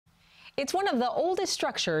It's one of the oldest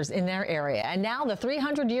structures in their area, and now the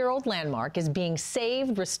 300-year-old landmark is being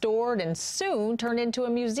saved, restored, and soon turned into a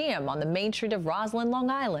museum on the Main Street of Roslyn, Long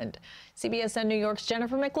Island. CBSN New York's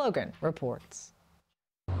Jennifer McLogan reports.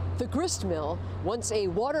 The Grist Mill, once a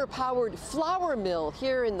water-powered flour mill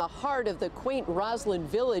here in the heart of the quaint Roslyn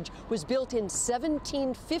village, was built in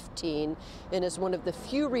 1715 and is one of the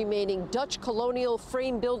few remaining Dutch colonial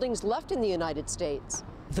frame buildings left in the United States.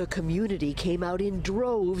 The community came out in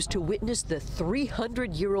droves to witness the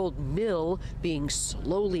 300-year-old mill being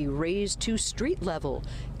slowly raised to street level,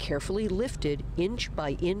 carefully lifted inch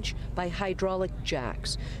by hydraulic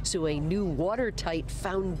jacks, so a new watertight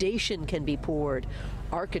foundation can be poured.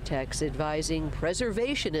 Architects advising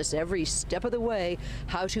preservationists every step of the way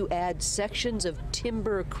how to add sections of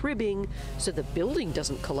timber cribbing so the building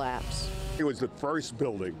doesn't collapse. It was the first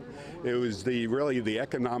building. It was really the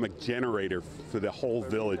economic generator for the whole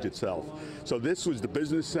village itself. So this was the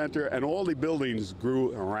business center, and all the buildings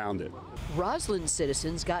grew around it. Roslyn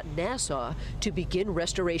citizens got Nassau to begin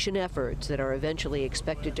restoration efforts that are eventually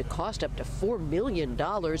expected to cost up to $4 million,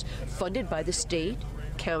 funded by the state,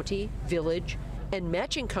 county, village, and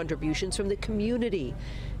matching contributions from the community.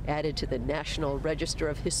 Added to the National Register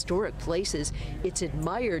of Historic Places, it's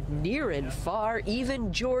admired near and far.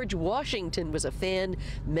 Even George Washington was a fan,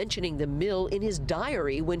 mentioning the mill in his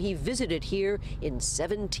diary when he visited here in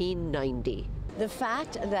 1790. The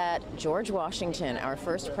fact that George Washington, our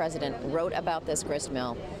first president, wrote about this grist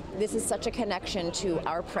mill, this is such a connection to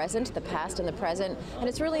our present, the past and the present, and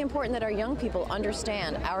it's really important that our young people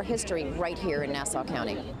understand our history right here in Nassau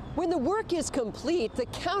County. When the work is complete, the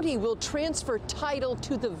county will transfer title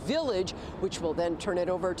to the village, which will then turn it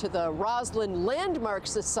over to the Roslyn Landmark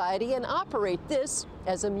Society and operate this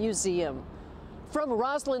as a museum. From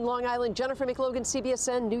Roslyn, Long Island, Jennifer McLogan,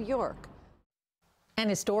 CBSN, New York. An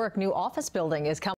historic new office building is coming.